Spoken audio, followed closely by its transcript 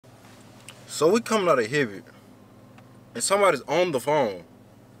So we coming out of Hibbett, and somebody's on the phone.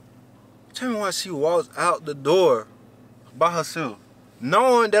 Tell me why she walks out the door by herself,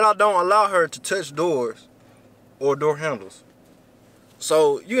 knowing that I don't allow her to touch doors or door handles.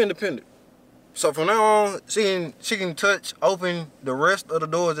 So you independent. So from now on, she can touch, open the rest of the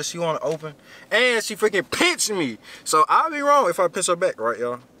doors that she want to open, and she freaking pinched me. So I'll be wrong if I pinch her back, right,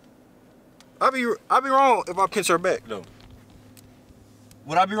 y'all? I'll be wrong if I pinch her back, though.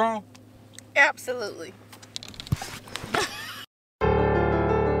 Would I be wrong? Absolutely.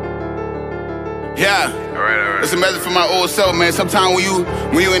 Yeah. Alright. It's a message for my old self, man. Sometimes when you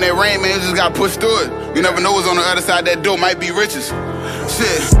in that rain, man, you just gotta push through it. You never know what's on the other side of that door. Might be riches.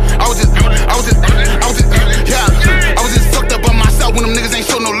 Shit. I was just fucked up on myself when them niggas ain't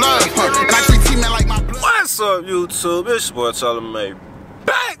show no love. And I treat T-Man like my blood. What's up, YouTube? It's your boy Charlamagne,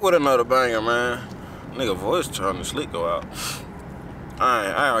 back with another banger, man. Nigga voice trying to sleep go out. I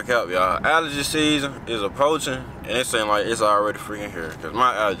ain't gonna cap y'all. Allergy season is approaching, and it seems like it's already freaking here. Cause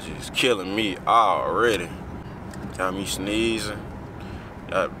my allergy is killing me already. Got me sneezing.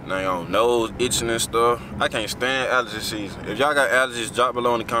 Got dang nose itching and stuff. I can't stand allergy season. If y'all got allergies, drop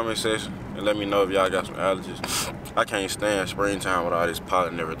below in the comment section and let me know if y'all got some allergies. I can't stand springtime with all this pollen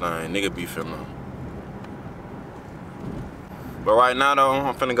and everything. Nigga be feeling them. But right now though,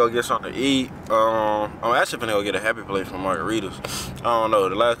 I'm finna go get something to eat. I'm actually finna go get a Happy Place from Margaritas. I don't know,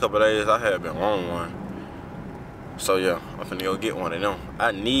 the last couple of days I had been on one. So yeah, I'm finna go get one of them.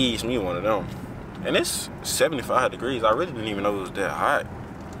 I needs me one of them. And it's 75 degrees. I really didn't even know it was that hot.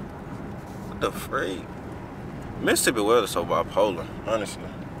 What the freak? Mississippi weather so bipolar, honestly.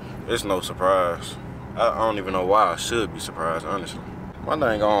 It's no surprise. I don't even know why I should be surprised, honestly. My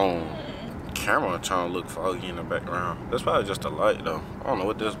thing on camera trying to look foggy in the background. That's probably just a light though. I don't know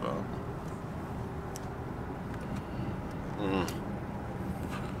what this about.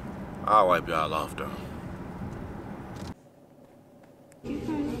 I'll wipe y'all off though. I'm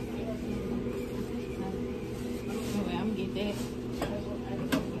gonna get that.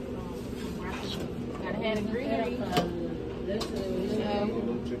 Gotta have a greenery.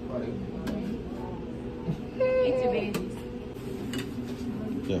 Eat your veggies.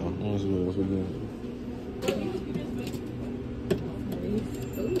 Yeah, what's good?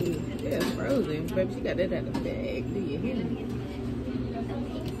 Ooh, yeah, frozen. Baby, she got that out of the bag. Do you hear me?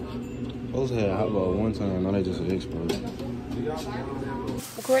 Those had a hot bowl one time, now they just exploded.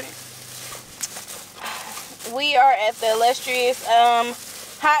 Recording. We are at the illustrious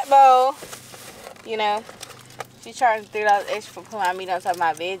hot bowl. You know, she charged $3 extra for putting my meat on top of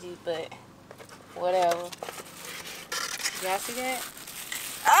my veggies, but whatever. Y'all see that?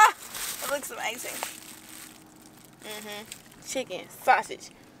 Ah! It looks amazing. Chicken, sausage,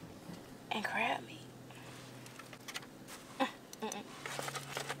 and crab meat.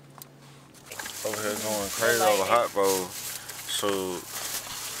 Over here going crazy over hot bowl. So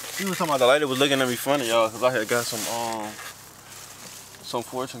you was talking about the lady was looking at me funny, y'all, cause I had got some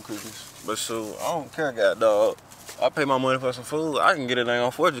fortune cookies. But so I don't care, god dog. I pay my money for some food. I can get a dang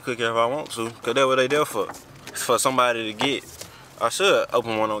on fortune cookie if I want to, cause that's what they there for. It's for somebody to get. I should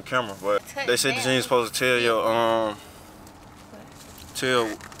open one on camera, but they said that you ain't supposed to tell your tell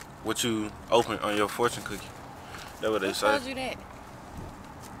what you open on your fortune cookie. That's what they say. Who told you that?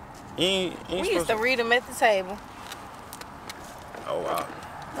 You ain't We used to read them at the table. Oh wow.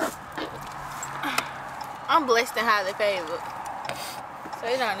 I'm blessed and highly favored, so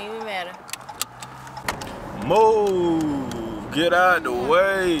it don't even matter. Move! Get out the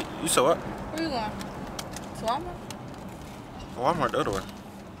way. You said what? Where you going? To Walmart? Walmart the other way.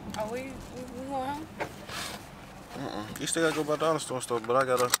 Oh, we going home? You still gotta go by the dollar store stuff, but I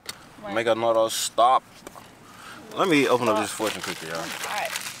gotta make another stop. Let me open up this fortune cookie, y'all.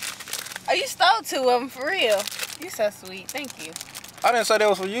 Alright. Oh, you stole 2 of them for real. You so sweet. Thank you. I didn't say that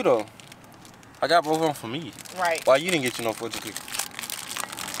was for you though. I got both of them for me. Right. Why you didn't get you no fortune cookie?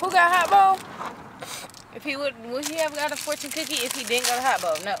 Who got hot bowl? If he would he have got a fortune cookie if he didn't go to hot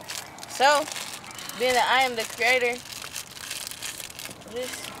bowl? No. So, being that I am the creator of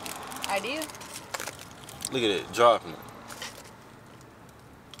this idea. Look at it, dropping it.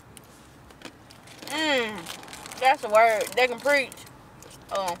 That's a word. They can preach.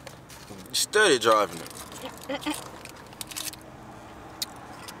 Steady driving it. You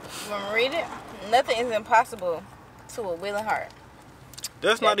want me to read it? Nothing is impossible to a willing heart.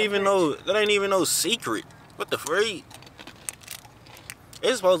 That's not even that ain't even no secret. What the freak?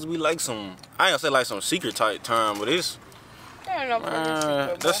 It's supposed to be like some, I ain't gonna say like some secret type time, but it's, There ain't no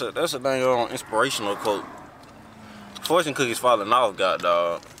secret, that's a dang on inspirational quote. Fortune cookies falling off, god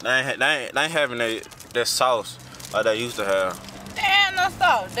dog. They ain't having that sauce like they used to have. Damn, no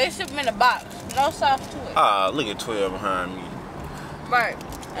sauce. They ship them in a box. No sauce to it. Ah, look at 12 behind me. Right.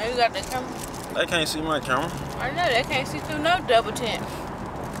 And you got the camera. They can't see my camera. I know, they can't see through no double tint.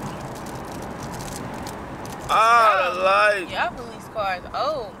 Ah, the light. Y'all police cars.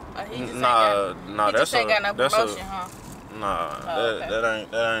 Oh, he just Nah, he that's just ain't got no that's promotion, huh? Nah, Oh, okay. that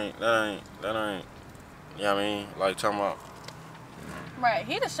ain't. You know what I mean? Like talking about. Right.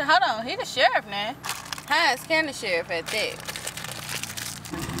 He the hold on. He the sheriff now. Hines County sheriff at that.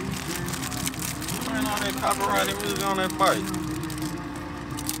 Man, all that copyrighted music on that bike.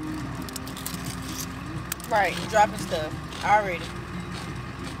 Right. Dropping stuff already.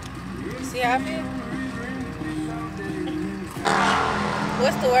 See how I feel?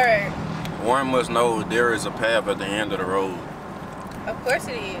 What's the word? One must know there is a path at the end of the road. Of course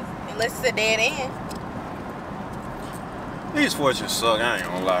it is. Unless it's a dead end. These fortunes suck, I ain't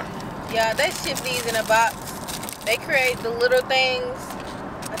gonna lie. Yeah, they ship these in a box. They create the little things,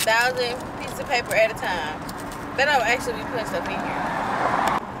 1,000 pieces of paper at a time. They don't actually be putting stuff in here.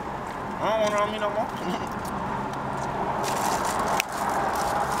 I don't want it on me no more.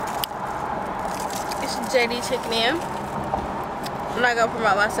 It's JD Chicken In. I'm not gonna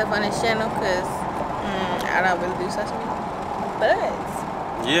promote myself on this channel because I don't really do social media. But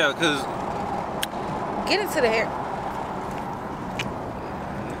Yeah, cause get into the hair.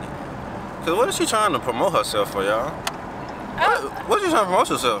 Cause what is she trying to promote herself for, y'all? What you trying to promote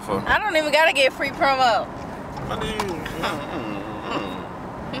yourself for? I don't even gotta get free promo. What do you?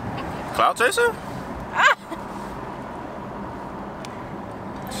 Cloud chaser?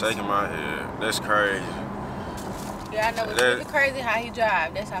 Shaking my head. That's crazy. Yeah, I know it's really crazy how he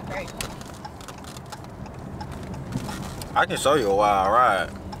drive. That's how crazy. I can show you a wild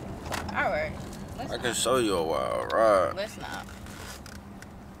ride. Alright. I can show you a wild ride. Let's not.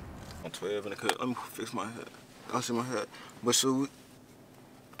 I'm 12 in the cut. Let me fix my head. I see my head. But so we...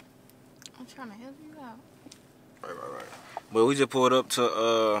 I'm trying to help you out. Right. But we just pulled up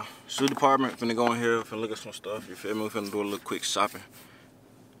to shoe department. Finna go in here, finna look at some stuff. You feel me? We finna do a little quick shopping.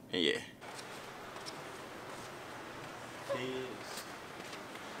 And yeah. I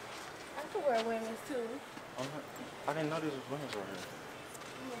could wear women's too. I didn't know this was women's right here.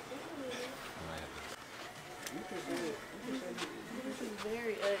 This is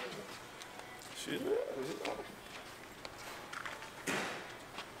very ugly. Shit.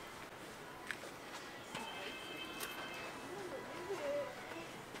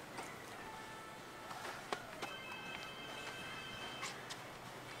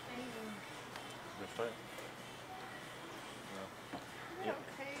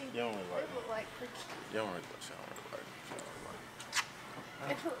 You don't really like It look like You don't really like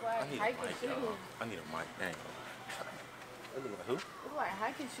it look like hiking shoes. I need a mic. Dang. It look like who? It look like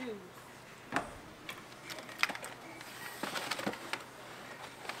hiking shoes.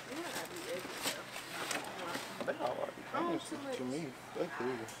 They all right. To me, they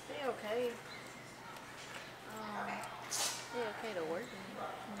cool. They okay. They okay to work in.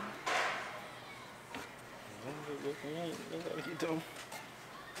 You ain't gotta get them.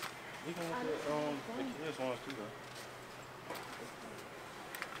 You can look at the kids ones too though.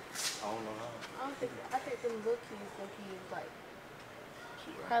 I don't know how. I think them little kids like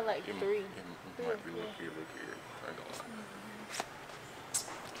probably like three. Might be little kid. I ain't gonna lie.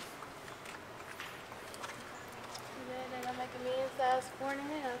 They're gonna make a man size 4.5.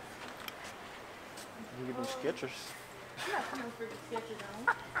 You get them Skechers. I'm not coming for the Skechers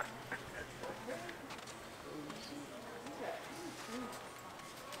on.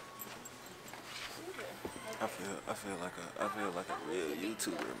 I feel like a real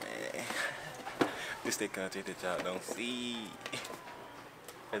YouTuber, man. This the content that y'all don't see.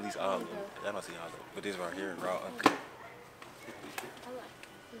 At least all of them. Y'all don't see all of them. But this right here, raw uncut.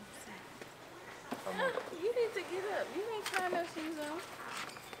 You need to get up. You ain't trying no shoes on.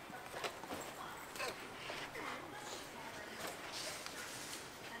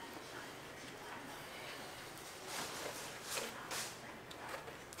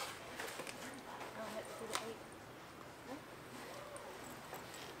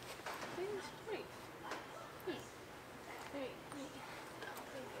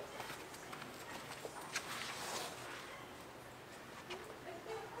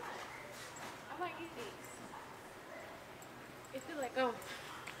 It feel like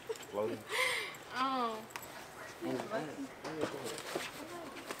Floating. oh. You know, let me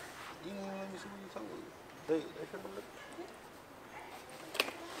see what you're talking about. They come look.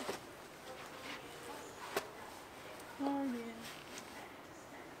 Oh yeah.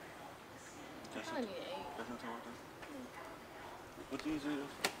 That's I need 8. not talking about. What these is?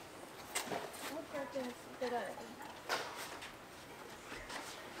 What purpose did I eat?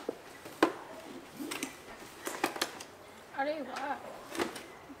 they wide.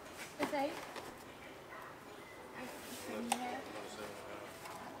 Okay.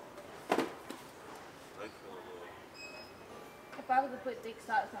 If I was to put thick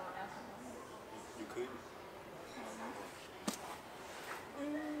socks on, you could.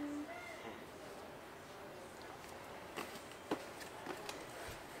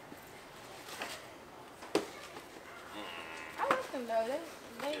 I like them though. They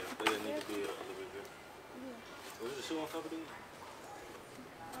They need to be a little bit good. Yeah. Was the shoe on top of these?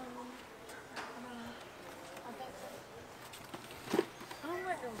 I think so. I don't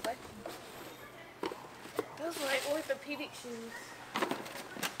like them black ones. Those are like orthopedic shoes.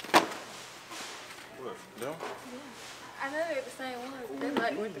 What? Them? Yeah. I know they're the same ones. They're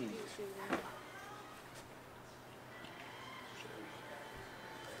like orthopedic shoes.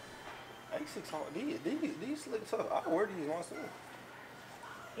 These look tough. I wear these myself.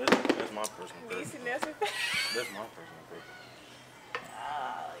 That's my personal preference. That's my personal preference.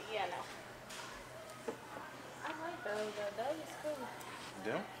 Yeah, no. I like those though. Those is cool.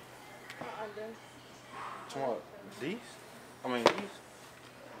 Them? Them. Tomorrow, these? I mean these?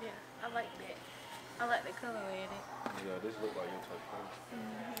 Yeah, I like that. I like the colorway in it. Yeah, this look like your type of color.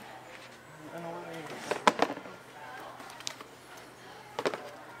 I know what I mean.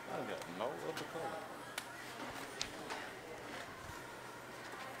 I got no other color.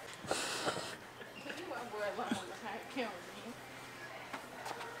 You want to wear a lot on the high camera, man.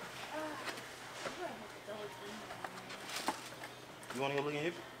 You want to go look in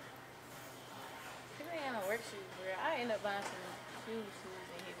hippie? If they ain't no work shoes, bro, I end up buying some shoes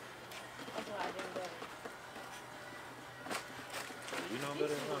and hippie. That's why I didn't go. You know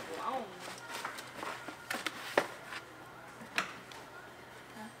better than I. Long.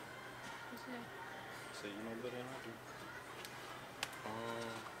 So you know better than I do.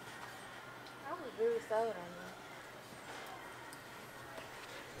 I was really sold on you.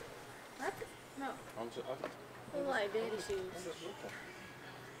 No. They like daddy shoes. I'm just looking.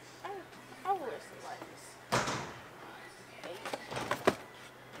 I wear some like this.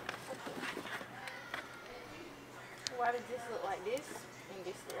 Why does this look like this and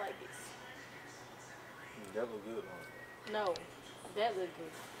this look like this? That look good on it. No, that look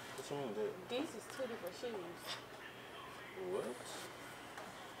good. What you mean that? These is two different shoes. What?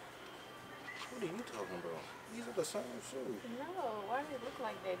 What are you talking about? These are the same shoes. No, why do they look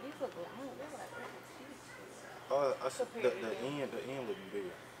like that? These look long. They're like orthopedic shoes. I see the end looking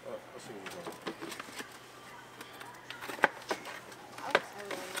bigger. I see what you're doing. I was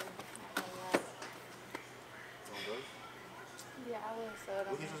sold on them. On those? Yeah, I was sold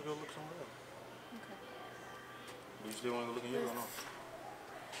on We can them. just go look somewhere else. Okay. Do you still want to go look in here or not?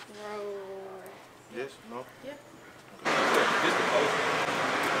 Roll. Yes? No? Yeah. This the post.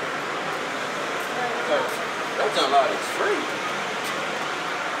 That jump out is free.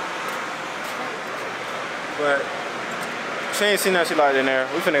 But she ain't seen that she like in there.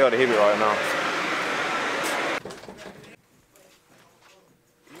 We finna go to Hibbit right now.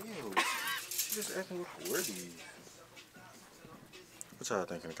 Ew. She just asking me for these. What y'all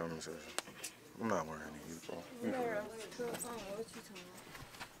think in the comment section? I'm not wearing these, bro. What you talking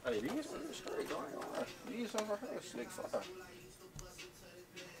about? Hey, these are straight, though. I ain't gonna lie. These are her slick fire.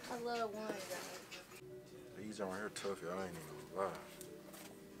 I love ones though. These on here tough, y'all. I ain't even gonna lie.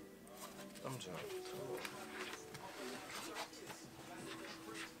 I'm just tough.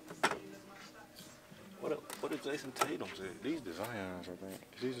 What did Jason Tatum say? These the Zions, I think.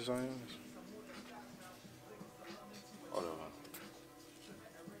 Is these the Zions? Hold on.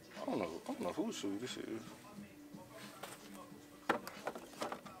 I don't know whose shoe this is.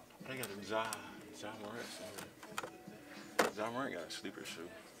 They got a Ja Morant. Ja Morant got a sleeper shoe.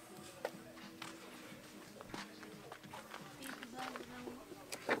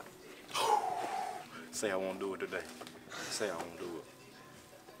 Say I won't do it today. Say I won't do it.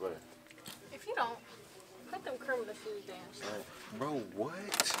 What? If you don't, put them criminal shoes down. Bro,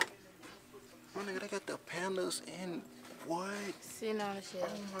 what? My nigga, they got the pandas and what? Sitting on the shelf.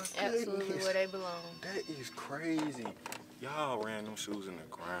 Oh my Absolutely goodness. where they belong. That is crazy. Y'all ran them shoes in the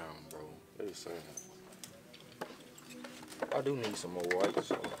ground, bro. That is sad. I do need some more white,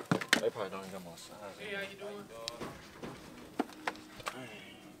 so they probably don't even got my size. Hey, how you doing? Dang.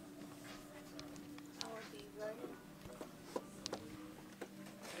 I want these right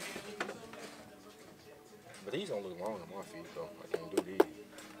But these don't look long on my feet, though. I can't do these.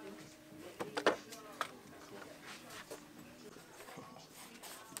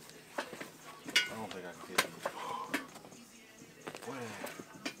 I don't think I can fit these. What?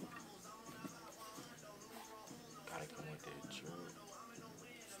 Gotta come with that shirt.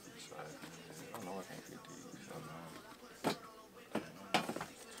 I know I can't fit these. I know.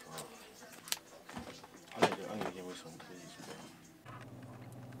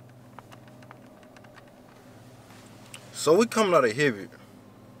 So we coming out of Hibbett,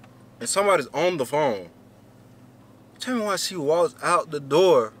 and somebody's on the phone. Tell me why she walks out the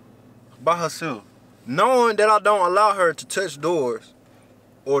door by herself, knowing that I don't allow her to touch doors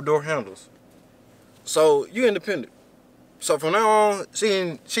or door handles. So you independent. So from now on,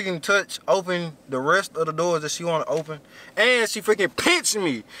 she can touch, open the rest of the doors that she want to open, and she freaking pinched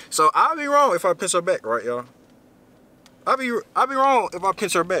me. So I'll be wrong if I pinch her back, right, y'all? I'll be wrong if I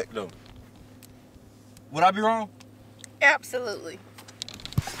pinch her back, though. Would I be wrong? Absolutely.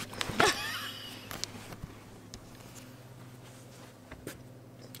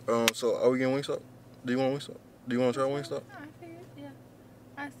 So are we getting Wingstop? Do you want Wingstop? Do you want to try Wingstop? I figured, yeah.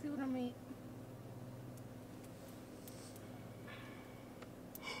 I see what I mean.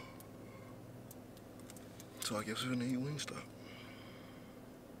 So I guess we're gonna eat Wingstop.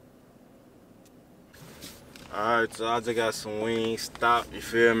 Alright, so I just got some Wingstop, you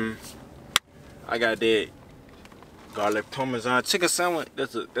feel me? I got that garlic parmesan chicken sandwich.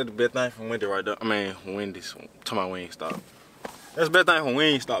 That's the best thing from Wendy's right there. I mean, Wendy's. I'm talking about Wingstop. That's the best thing from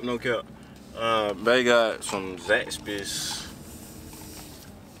Wingstop, no cap. They got some Zaxby's.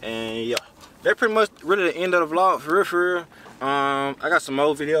 And yeah, that's pretty much really the end of the vlog, for real. I got some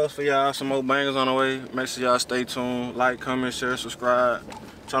more videos for y'all, some more bangers on the way. Make sure y'all stay tuned. Like, comment, share, subscribe.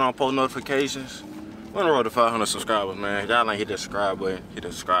 Turn on post notifications. We're on the road to 500 subscribers, man. Y'all ain't hit that subscribe button. Hit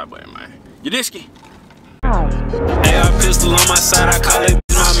that subscribe button, man. You disky? AR pistol on my side, I call it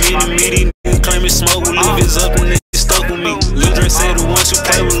my meaty. Claim it smoke, leave his up in the